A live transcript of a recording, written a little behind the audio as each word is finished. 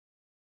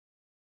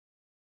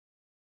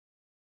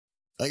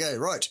Okay,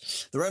 right.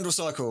 The Randle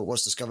cycle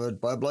was discovered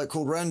by a bloke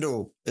called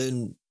Randle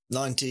in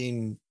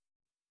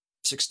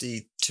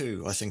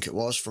 1962, I think it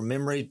was, from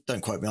memory.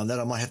 Don't quote me on that.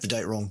 I might have the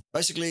date wrong.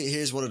 Basically,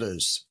 here's what it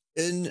is.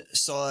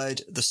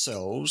 Inside the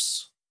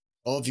cells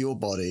of your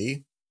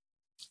body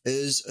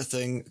is a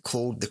thing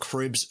called the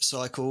Krebs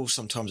cycle.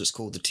 Sometimes it's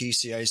called the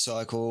TCA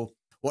cycle.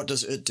 What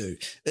does it do?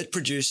 It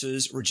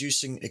produces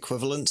reducing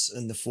equivalents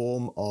in the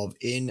form of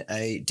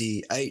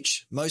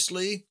NADH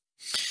mostly,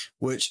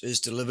 which is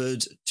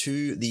delivered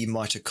to the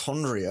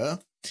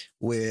mitochondria,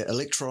 where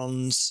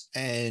electrons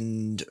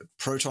and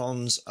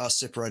protons are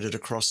separated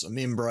across a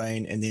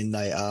membrane, and then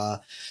they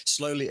are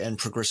slowly and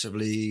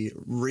progressively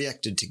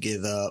reacted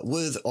together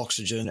with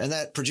oxygen, and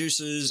that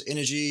produces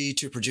energy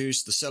to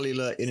produce the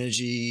cellular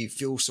energy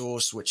fuel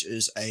source, which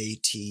is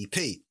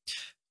ATP.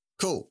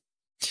 Cool.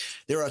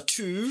 There are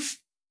two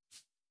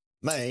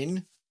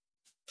main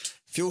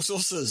fuel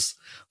sources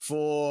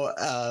for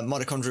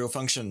mitochondrial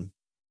function.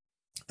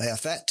 They are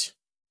fat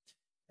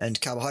and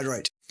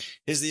carbohydrate.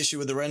 Here's the issue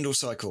with the Randle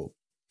cycle.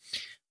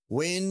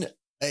 When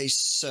a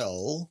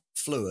cell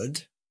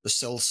fluid, the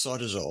cell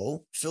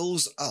cytosol,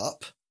 fills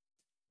up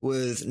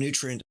with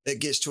nutrient, it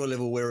gets to a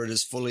level where it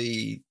is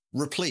fully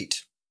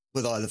replete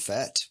with either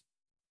fat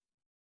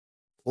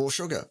or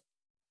sugar,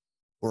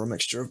 or a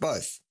mixture of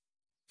both.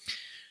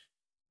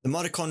 The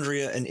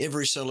mitochondria in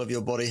every cell of your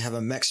body have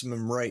a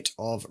maximum rate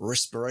of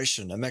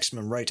respiration, a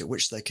maximum rate at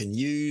which they can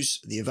use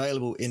the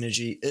available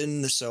energy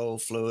in the cell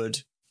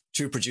fluid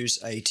to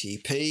produce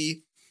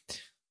ATP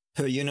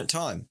per unit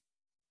time.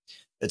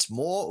 It's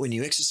more when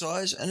you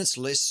exercise and it's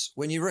less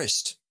when you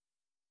rest.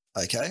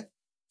 Okay,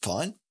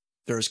 fine.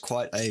 There is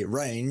quite a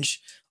range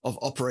of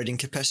operating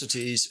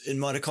capacities in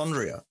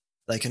mitochondria.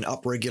 They can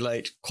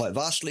upregulate quite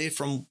vastly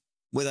from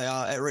where they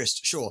are at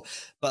rest, sure,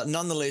 but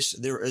nonetheless,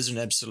 there is an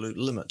absolute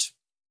limit.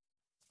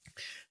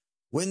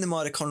 When the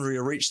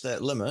mitochondria reach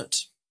that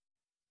limit,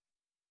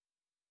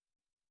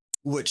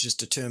 which is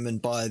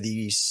determined by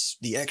the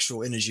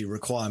actual energy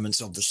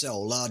requirements of the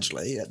cell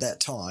largely at that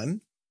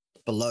time,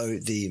 below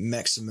the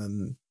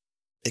maximum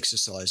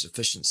exercise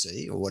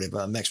efficiency or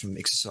whatever, maximum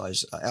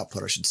exercise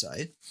output, I should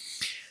say,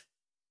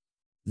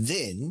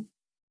 then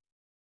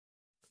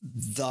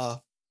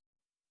the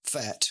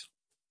fat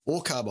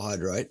or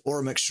carbohydrate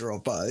or a mixture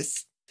of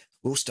both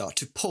will start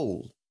to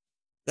pool.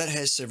 That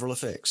has several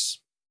effects.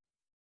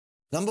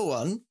 Number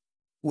one,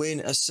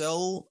 when a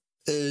cell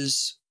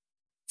is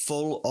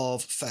full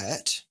of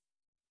fat,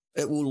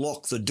 it will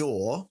lock the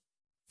door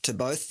to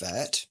both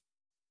fat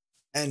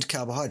and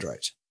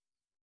carbohydrate.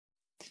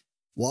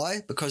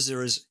 Why? Because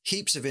there is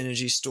heaps of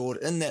energy stored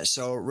in that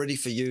cell ready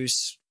for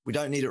use. We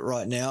don't need it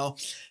right now.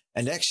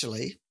 And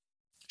actually,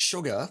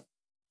 sugar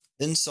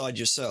inside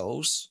your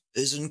cells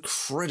is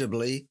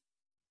incredibly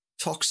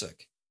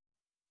toxic.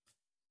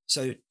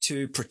 So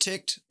to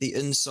protect the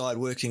inside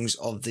workings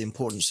of the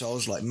important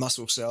cells like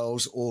muscle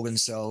cells, organ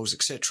cells,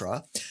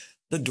 etc.,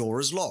 the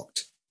door is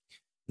locked.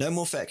 No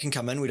more fat can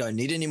come in. We don't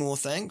need any more,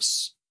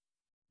 thanks.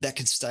 That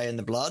can stay in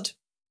the blood.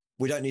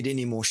 We don't need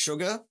any more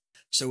sugar.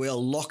 So we are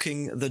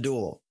locking the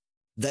door.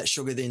 That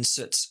sugar then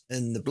sits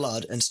in the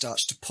blood and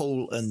starts to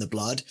pool in the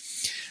blood,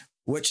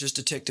 which is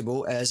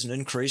detectable as an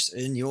increase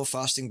in your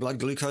fasting blood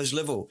glucose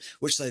level,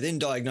 which they then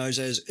diagnose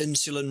as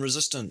insulin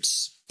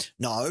resistance.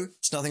 No,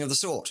 it's nothing of the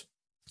sort.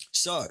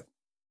 So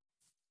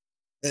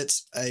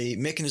it's a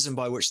mechanism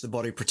by which the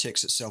body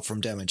protects itself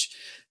from damage.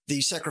 The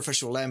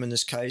sacrificial lamb in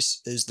this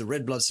case is the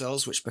red blood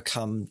cells, which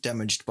become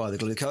damaged by the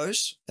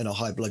glucose in a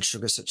high blood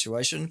sugar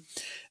situation,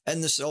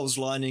 and the cells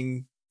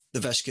lining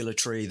the vascular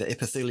tree, the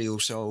epithelial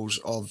cells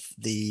of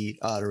the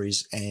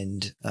arteries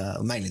and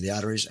mainly the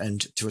arteries,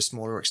 and to a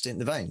smaller extent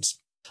the veins.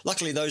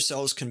 Luckily, those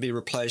cells can be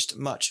replaced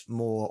much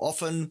more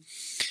often.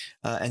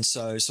 And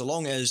so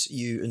long as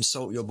you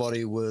insult your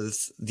body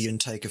with the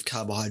intake of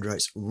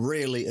carbohydrates,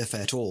 rarely if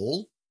at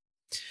all,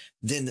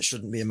 then that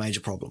shouldn't be a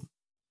major problem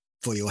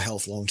for your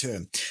health long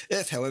term.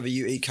 If, however,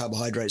 you eat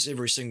carbohydrates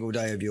every single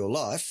day of your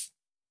life,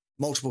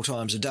 multiple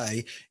times a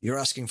day, you're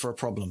asking for a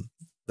problem.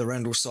 The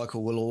Randle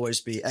cycle will always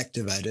be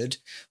activated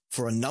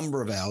for a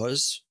number of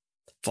hours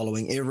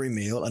following every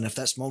meal. And if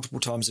that's multiple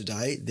times a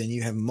day, then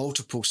you have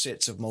multiple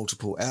sets of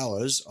multiple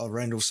hours of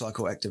Randle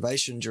cycle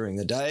activation during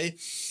the day.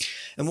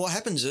 And what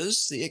happens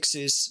is the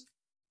excess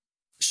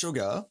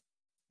sugar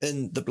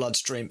in the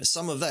bloodstream,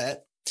 some of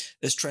that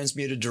is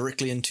transmuted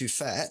directly into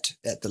fat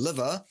at the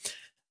liver,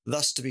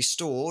 thus to be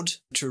stored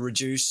to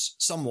reduce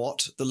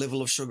somewhat the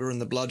level of sugar in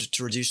the blood,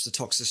 to reduce the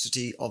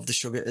toxicity of the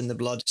sugar in the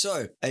blood.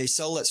 So a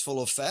cell that's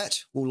full of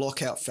fat will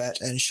lock out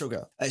fat and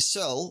sugar. A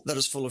cell that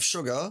is full of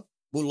sugar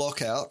will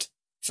lock out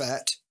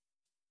fat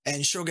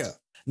and sugar.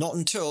 Not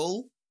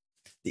until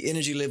the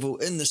energy level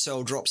in the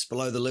cell drops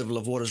below the level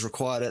of what is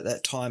required at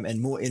that time and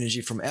more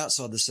energy from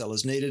outside the cell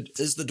is needed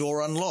is the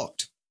door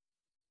unlocked.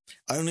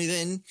 Only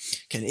then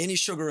can any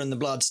sugar in the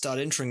blood start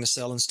entering the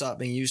cell and start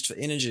being used for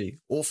energy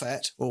or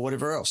fat or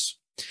whatever else.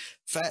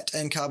 Fat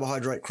and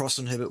carbohydrate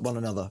cross-inhibit one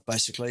another,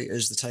 basically,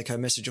 is the take-home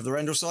message of the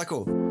Randle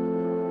cycle.